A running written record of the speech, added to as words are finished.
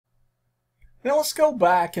Now let's go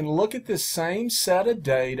back and look at this same set of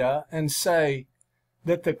data and say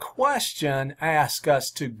that the question asks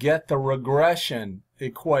us to get the regression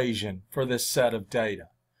equation for this set of data.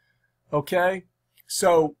 Okay,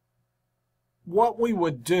 so what we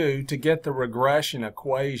would do to get the regression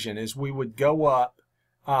equation is we would go up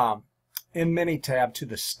in Minitab to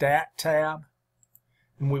the Stat tab,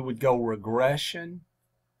 and we would go Regression,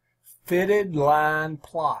 Fitted Line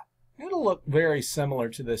Plot. It'll look very similar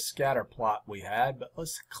to this scatter plot we had, but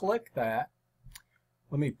let's click that.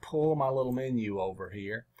 Let me pull my little menu over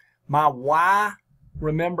here. My Y,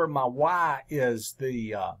 remember my Y is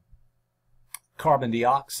the carbon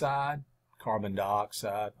dioxide.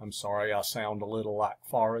 I'm sorry, I sound a little like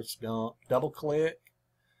Forrest Gump. Double click.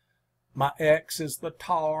 My X is the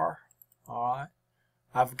tar. All right,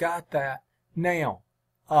 I've got that. Now,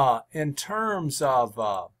 in terms of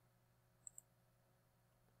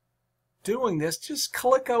doing this, just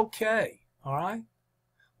click OK. All right.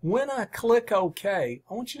 When I click OK,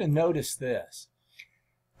 I want you to notice this.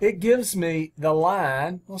 It gives me the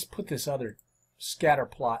line. Let's put this other scatter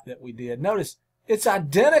plot that we did. Notice it's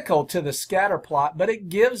identical to the scatter plot, but it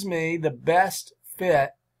gives me the best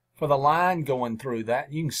fit for the line going through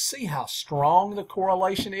that. You can see how strong the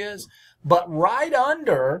correlation is. But right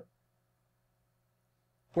under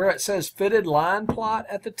where it says fitted line plot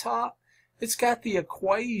at the top, it's got the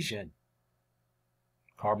equation.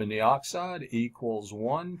 Carbon dioxide equals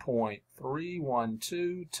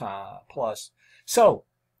 1.312 plus. So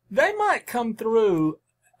they might come through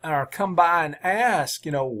or come by and ask,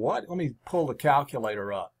 you know what? Let me pull the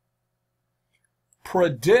calculator up.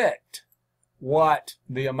 Predict what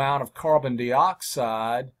the amount of carbon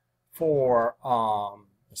dioxide for a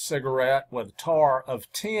cigarette with tar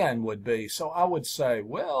of 10 would be. So I would say,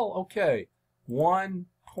 well, okay,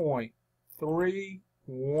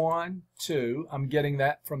 1.312, I'm getting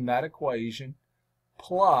that from that equation,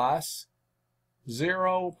 plus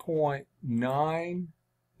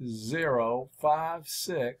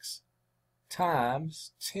 0.9056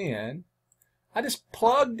 times 10. I just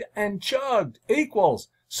plugged and chugged equals.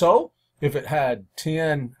 So if it had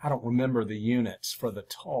 10, I don't remember the units for the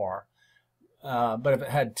tar, but if it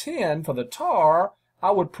had 10 for the tar,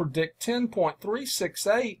 I would predict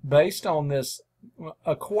 10.368 based on this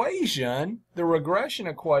equation, the regression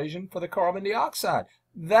equation for the carbon dioxide.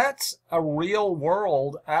 That's a real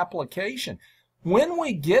world application. When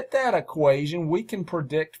we get that equation, we can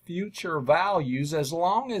predict future values as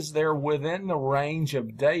long as they're within the range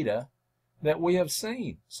of data that we have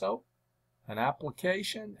seen. So, an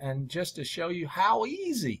application, and just to show you how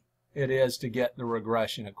easy it is to get the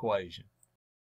regression equation.